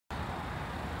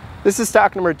This is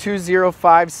stock number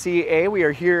 205CA. We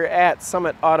are here at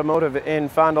Summit Automotive in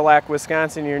Fond du Lac,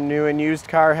 Wisconsin, your new and used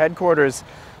car headquarters.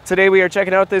 Today we are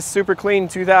checking out this super clean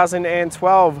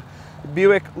 2012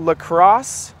 Buick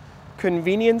Lacrosse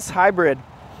Convenience Hybrid.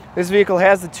 This vehicle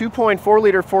has the 2.4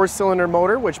 liter 4-cylinder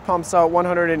motor, which pumps out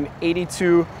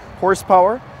 182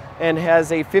 horsepower and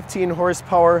has a 15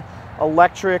 horsepower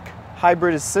electric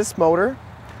hybrid assist motor.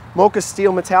 Mocha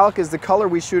Steel metallic is the color.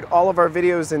 We shoot all of our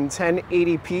videos in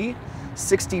 1080p,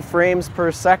 60 frames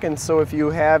per second. So if you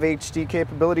have HD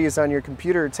capabilities on your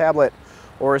computer, tablet,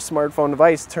 or a smartphone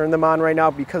device, turn them on right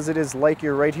now, because it is like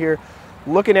you're right here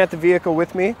looking at the vehicle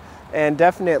with me. And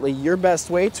definitely your best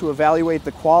way to evaluate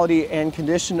the quality and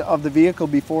condition of the vehicle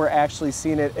before actually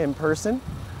seeing it in person,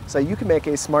 so you can make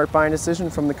a smart buying decision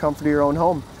from the comfort of your own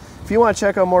home. If you want to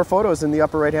check out more photos, in the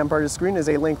upper right hand part of the screen is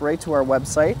a link right to our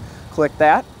website. Click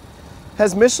that.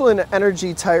 Has Michelin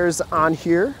Energy tires on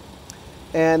here,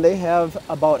 and they have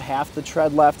about half the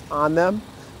tread left on them.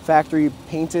 Factory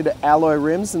painted alloy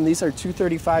rims, and these are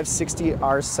 235/60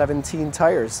 R17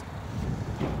 tires.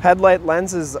 Headlight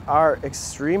lenses are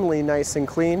extremely nice and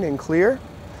clean and clear.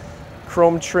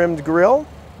 Chrome trimmed grille.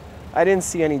 I didn't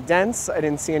see any dents, I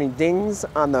didn't see any dings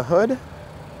on the hood.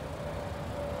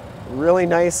 Really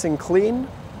nice and clean.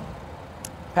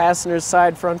 Passenger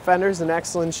side front fender's in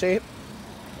excellent shape,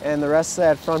 and the rest of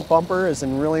that front bumper is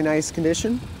in really nice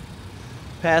condition.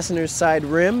 Passenger side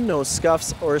rim, no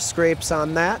scuffs or scrapes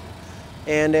on that.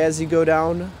 And as you go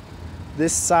down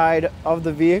this side of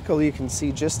the vehicle, you can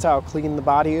see just how clean the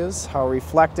body is, how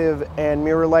reflective and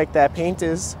mirror-like that paint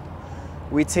is.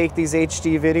 We take these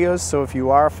HD videos, so if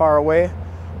you are far away,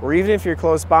 or even if you're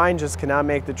close by and just cannot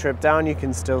make the trip down, you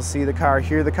can still see the car,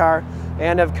 hear the car,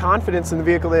 and have confidence in the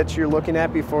vehicle that you're looking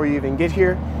at before you even get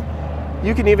here.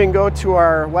 You can even go to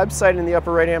our website in the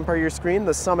upper right-hand part of your screen,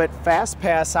 the Summit Fast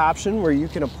Pass option, where you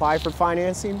can apply for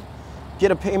financing,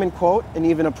 get a payment quote, and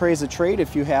even appraise a trade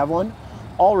if you have one,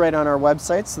 all right on our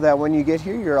website, so that when you get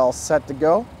here, you're all set to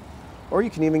go. Or you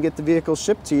can even get the vehicle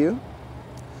shipped to you.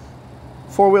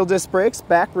 Four-wheel disc brakes,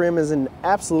 back rim is in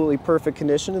absolutely perfect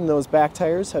condition, and those back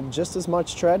tires have just as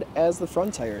much tread as the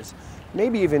front tires,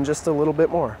 maybe even just a little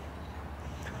bit more.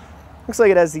 Looks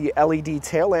like it has the LED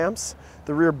tail lamps.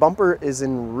 The rear bumper is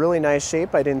in really nice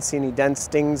shape. I didn't see any dents,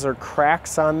 stings, or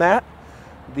cracks on that.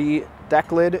 The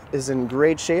deck lid is in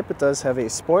great shape. It does have a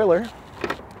spoiler.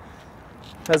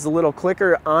 It has a little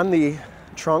clicker on the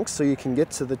trunk, so you can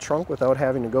get to the trunk without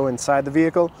having to go inside the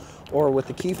vehicle or with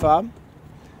the key fob.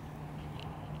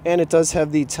 And it does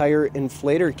have the tire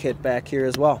inflator kit back here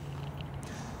as well.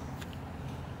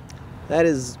 That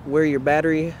is where your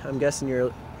battery, I'm guessing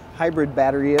your hybrid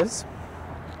battery, is.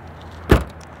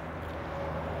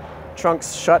 Trunk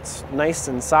shuts nice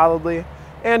and solidly,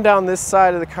 and down this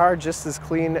side of the car just as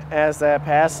clean as that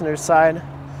passenger side.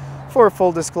 For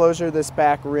full disclosure, this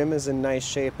back rim is in nice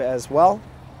shape as well.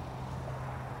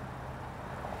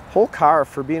 Whole car,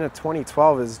 for being a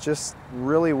 2012, is just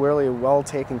really well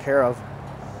taken care of.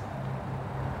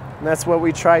 And that's what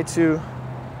we try to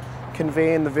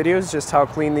convey in the videos, just how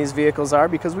clean these vehicles are,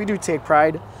 because we do take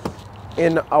pride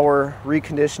in our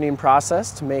reconditioning process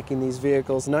to making these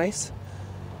vehicles nice,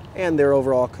 and their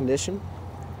overall condition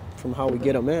from how we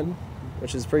get them in,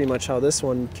 which is pretty much how this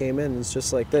one came in. It's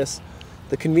just like this.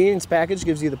 The convenience package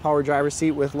gives you the power driver's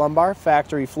seat with lumbar,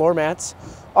 factory floor mats,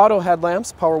 auto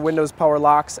headlamps, power windows, power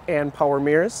locks, and power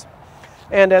mirrors.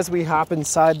 And as we hop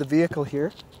inside the vehicle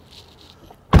here,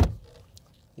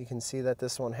 you can see that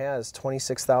this one has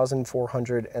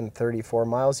 26,434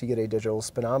 miles. You get a digital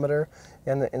speedometer,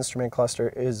 and the instrument cluster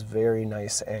is very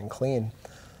nice and clean.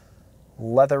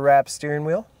 Leather wrapped steering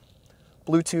wheel,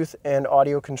 Bluetooth and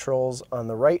audio controls on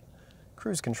the right,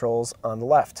 cruise controls on the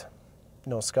left.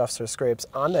 No scuffs or scrapes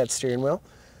on that steering wheel.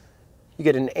 You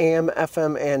get an AM,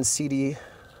 FM, and CD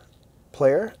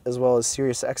player, as well as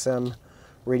Sirius XM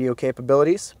radio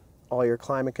capabilities. All your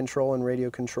climate control and radio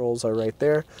controls are right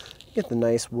there. You get the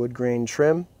nice wood grain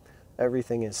trim.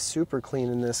 Everything is super clean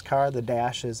in this car. The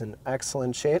dash is in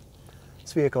excellent shape.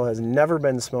 This vehicle has never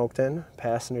been smoked in.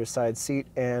 Passenger side seat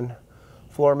and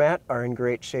floor mat are in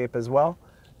great shape as well,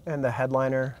 and the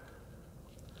headliner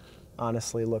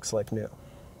honestly looks like new.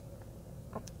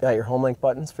 Got your Homelink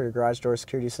buttons for your garage door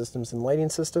security systems and lighting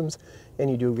systems, and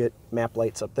you do get map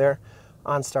lights up there.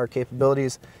 Onstar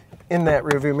capabilities in that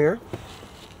rearview mirror.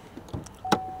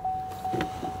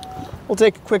 We'll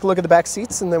take a quick look at the back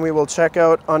seats, and then we will check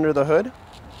out under the hood.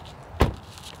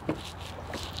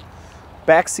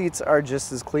 Back seats are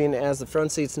just as clean as the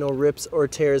front seats, no rips or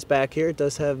tears back here. It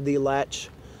does have the latch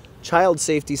child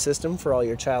safety system for all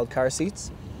your child car seats.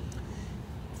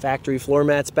 Factory floor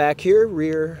mats back here,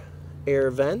 rear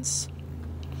air vents.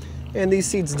 And these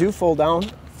seats do fold down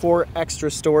for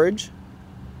extra storage.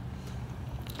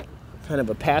 Kind of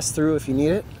a pass-through if you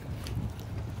need it.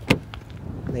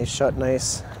 They shut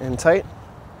nice and tight.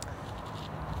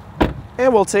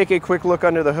 And we'll take a quick look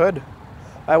under the hood.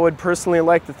 I would personally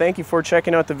like to thank you for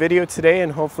checking out the video today,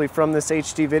 and hopefully from this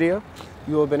HD video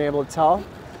you will have been able to tell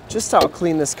just how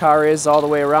clean this car is all the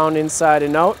way around, inside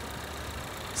and out,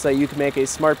 so that you can make a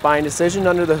smart buying decision.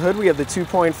 Under the hood we have the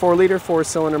 2.4 liter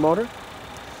 4-cylinder motor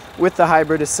with the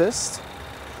hybrid assist,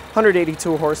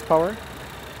 182 horsepower.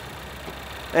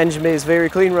 Engine bay is very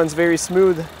clean, runs very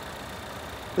smooth.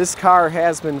 This car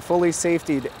has been fully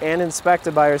safetied and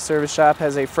inspected by our service shop,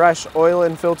 has a fresh oil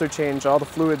and filter change. All the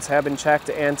fluids have been checked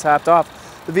and topped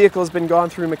off. The vehicle has been gone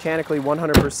through mechanically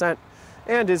 100%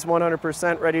 and is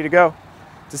 100% ready to go.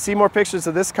 To see more pictures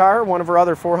of this car, one of our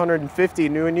other 450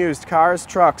 new and used cars,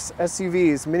 trucks,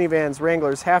 SUVs, minivans,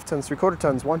 Wranglers, half-tons, 3/4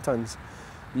 tons, 1-tons,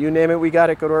 you name it, we got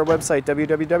it. Go to our website,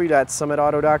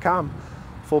 www.summitauto.com.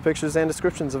 Full pictures and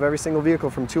descriptions of every single vehicle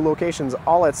from 2 locations,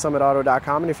 all at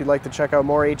summitauto.com. And if you'd like to check out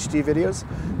more HD videos,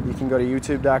 you can go to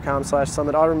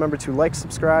youtube.com/summitauto. Remember to like,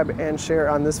 subscribe, and share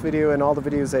on this video and all the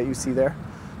videos that you see there.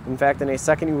 In fact, in a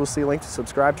second you will see a link to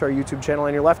subscribe to our YouTube channel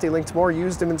on your left, a link to more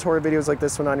used inventory videos like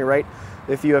this one on your right.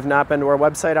 If you have not been to our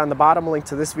website, on the bottom, a link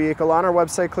to this vehicle on our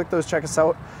website. Click those, check us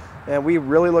out, and we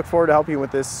really look forward to helping you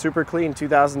with this super clean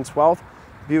 2012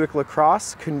 Buick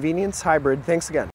Lacrosse Convenience Hybrid. Thanks again.